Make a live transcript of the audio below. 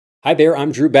Hi there,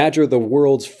 I'm Drew Badger, the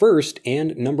world's first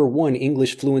and #1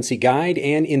 English fluency guide,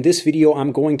 and in this video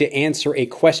I'm going to answer a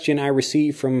question I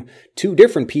received from two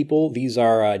different people. These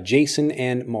are Jason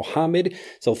and Mohammed.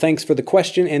 So thanks for the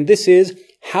question, and this is,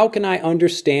 how can I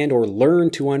understand or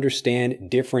learn to understand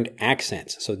different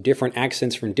accents? So different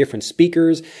accents from different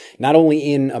speakers. Not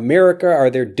only in America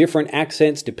are there different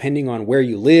accents depending on where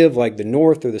you live, like the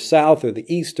North or the South or the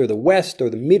East or the West or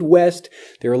the Midwest.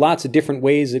 There are lots of different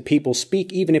ways that people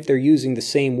speak, even if they're using the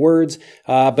same words.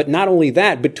 But not only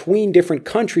that, between different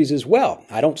countries as well.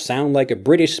 I don't sound like a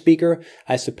British speaker.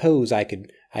 I suppose I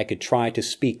could try to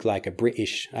speak like a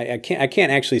British. I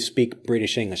can't actually speak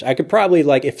British English. I could probably,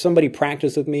 like, if somebody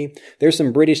practiced with me, there's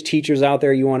some British teachers out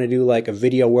there. You want to do like a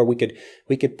video where we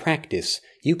could practice.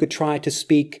 You could try to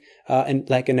speak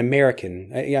like an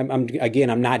American.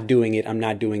 I'm not doing it. I'm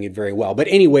not doing it very well. But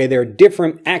anyway, there are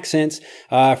different accents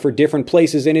for different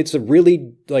places, and it's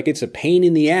it's a pain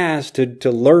in the ass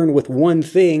to learn with one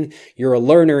thing. You're a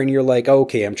learner, and you're like,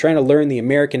 okay, I'm trying to learn the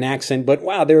American accent, but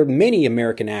wow, there are many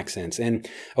American accents, and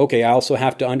okay, I also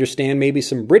have to understand maybe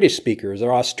some British speakers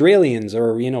or Australians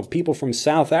or people from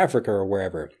South Africa or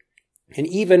wherever. And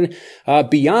even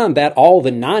beyond that, all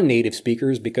the non-native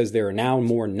speakers, because there are now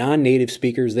more non-native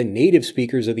speakers than native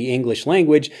speakers of the English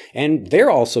language, and they're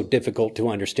also difficult to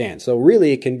understand. So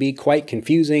really, it can be quite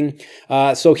confusing.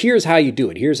 So here's how you do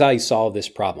it. Here's how you solve this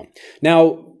problem.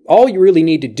 Now, all you really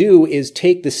need to do is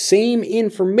take the same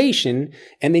information,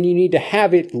 and then you need to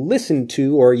have it listened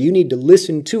to, or you need to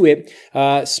listen to it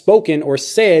spoken or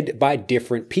said by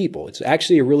different people. It's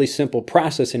actually a really simple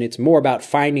process, and it's more about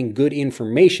finding good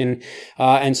information.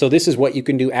 And so this is what you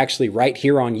can do actually right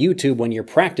here on YouTube when you're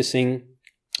practicing.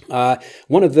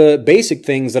 One of the basic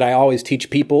things that I always teach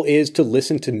people is to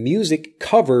listen to music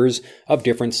covers of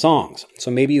different songs.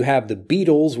 So maybe you have the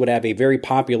Beatles would have a very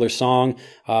popular song,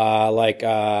 whatever,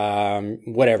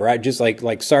 just like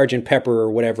Sgt. Pepper or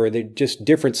whatever. They're just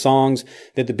different songs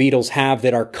that the Beatles have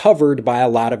that are covered by a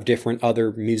lot of different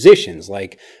other musicians,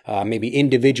 like maybe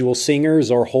individual singers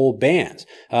or whole bands.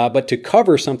 But to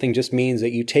cover something just means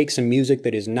that you take some music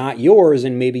that is not yours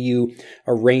and maybe you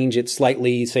arrange it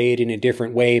slightly, say it in a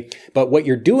different way. But what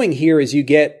you're doing here is you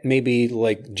get maybe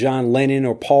like John Lennon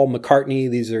or Paul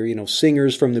McCartney. These are,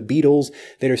 singers from the Beatles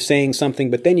that are saying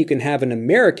something, but then you can have an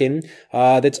American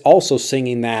that's also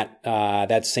singing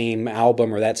that same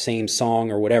album or that same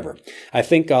song or whatever. I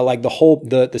think like the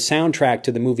soundtrack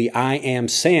to the movie I Am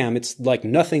Sam, it's like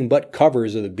nothing but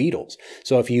covers of the Beatles.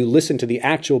 So if you listen to the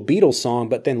actual Beatles song,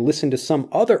 but then listen to some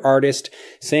other artist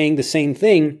saying the same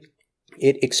thing,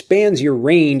 it expands your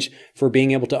range for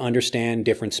being able to understand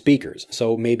different speakers.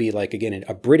 So maybe, like, again,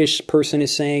 a British person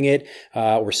is saying it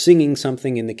or singing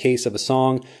something in the case of a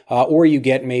song, or you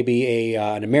get maybe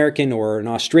an American or an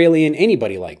Australian,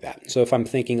 anybody like that. So if I'm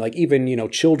thinking like even,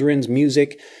 children's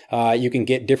music, you can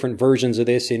get different versions of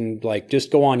this in, like,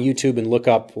 just go on YouTube and look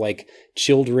up like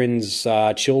children's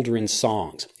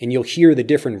songs, and you'll hear the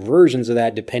different versions of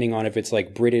that depending on if it's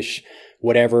like British,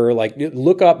 whatever. Like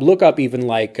look up even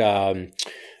like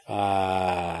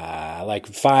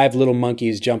Five Little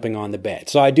Monkeys Jumping on the Bed.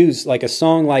 So I do like a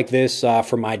song like this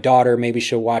for my daughter. Maybe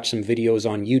she'll watch some videos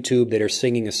on YouTube that are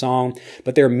singing a song,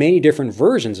 but there are many different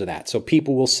versions of that. So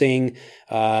people will sing,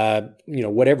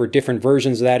 whatever different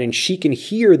versions of that, and she can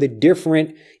hear the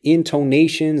different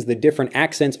intonations, the different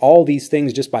accents, all these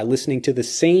things just by listening to the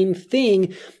same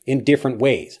thing in different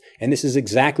ways. And this is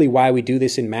exactly why we do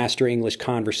this in Master English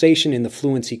Conversation in the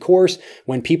Fluency course,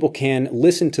 when people can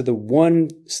listen to the one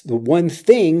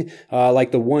thing,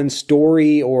 like the one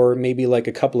story or maybe like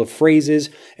a couple of phrases,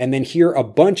 and then hear a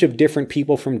bunch of different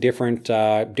people from different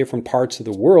parts of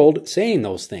the world saying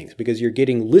those things, because you're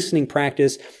getting listening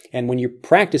practice. And when you're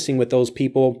practicing with those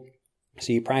people,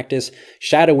 so you practice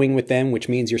shadowing with them, which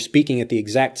means you're speaking at the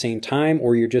exact same time,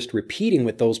 or you're just repeating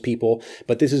with those people.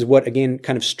 But this is what, again,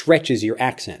 kind of stretches your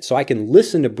accent. So I can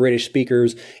listen to British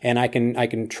speakers, and I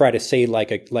can try to say like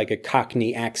a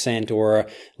Cockney accent or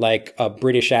like a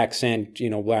British accent,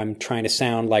 where I'm trying to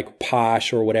sound like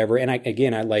posh or whatever. And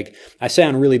I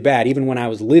sound really bad. Even when I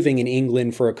was living in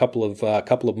England for a couple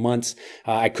of months,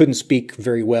 I couldn't speak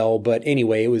very well. But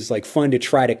anyway, it was like fun to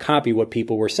try to copy what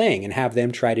people were saying and have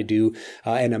them try to do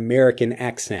an American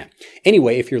accent.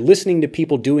 Anyway, if you're listening to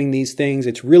people doing these things,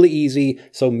 it's really easy.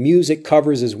 So music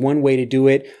covers is one way to do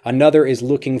it. Another is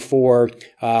looking for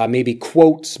maybe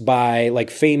quotes by, like,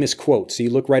 famous quotes. So you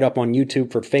look right up on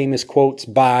YouTube for famous quotes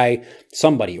by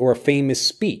somebody, or a famous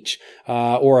speech,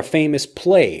 or a famous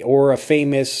play, or a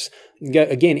famous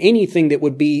again, anything that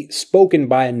would be spoken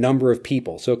by a number of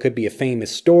people. So it could be a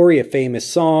famous story, a famous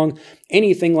song,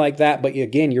 anything like that. But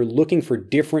again, you're looking for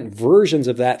different versions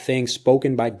of that thing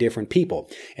spoken by different people.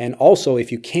 And also,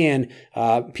 if you can,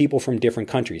 people from different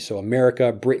countries. So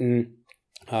America, Britain,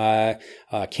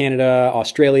 Canada,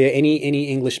 Australia, any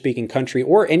English-speaking country,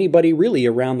 or anybody really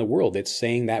around the world that's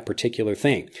saying that particular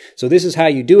thing. So this is how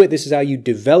you do it. This is how you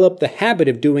develop the habit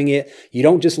of doing it. You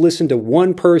don't just listen to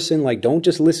one person, like don't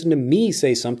just listen to me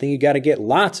say something. You got to get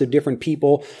lots of different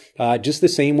people, just the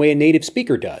same way a native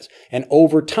speaker does. And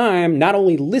over time, not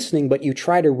only listening, but you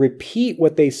try to repeat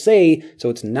what they say. So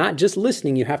it's not just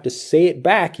listening. You have to say it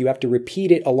back. You have to repeat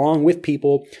it along with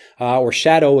people, or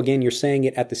shadow. Again, you're saying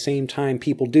it at the same time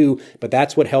people do, but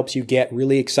that's what helps you get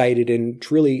really excited and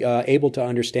truly able to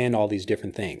understand all these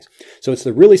different things. So it's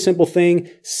the really simple thing,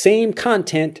 same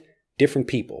content, different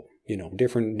people,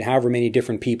 different, however many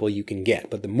different people you can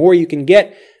get. But the more you can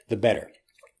get, the better.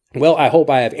 Well, I hope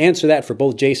I have answered that for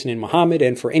both Jason and Mohammed,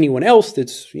 and for anyone else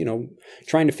that's,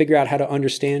 trying to figure out how to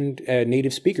understand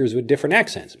native speakers with different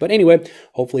accents. But anyway,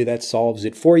 hopefully that solves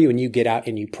it for you and you get out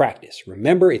and you practice.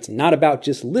 Remember, it's not about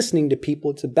just listening to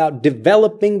people. It's about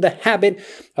developing the habit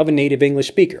of a native English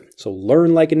speaker. So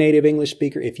learn like a native English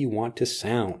speaker if you want to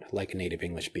sound like a native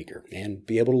English speaker and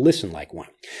be able to listen like one.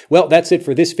 Well, that's it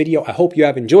for this video. I hope you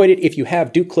have enjoyed it. If you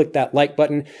have, do click that like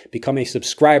button. Become a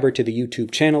subscriber to the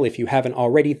YouTube channel if you haven't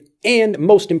already. And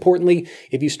most importantly,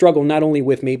 if you struggle not only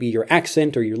with maybe your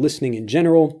accent or your listening in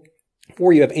general,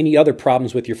 or you have any other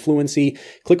problems with your fluency,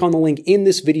 click on the link in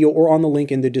this video or on the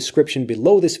link in the description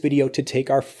below this video to take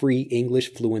our free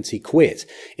English fluency quiz.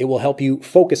 It will help you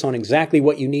focus on exactly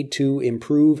what you need to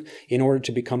improve in order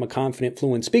to become a confident,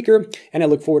 fluent speaker. And I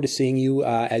look forward to seeing you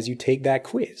as you take that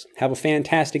quiz. Have a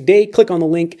fantastic day. Click on the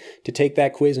link to take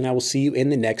that quiz, and I will see you in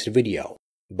the next video.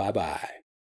 Bye-bye.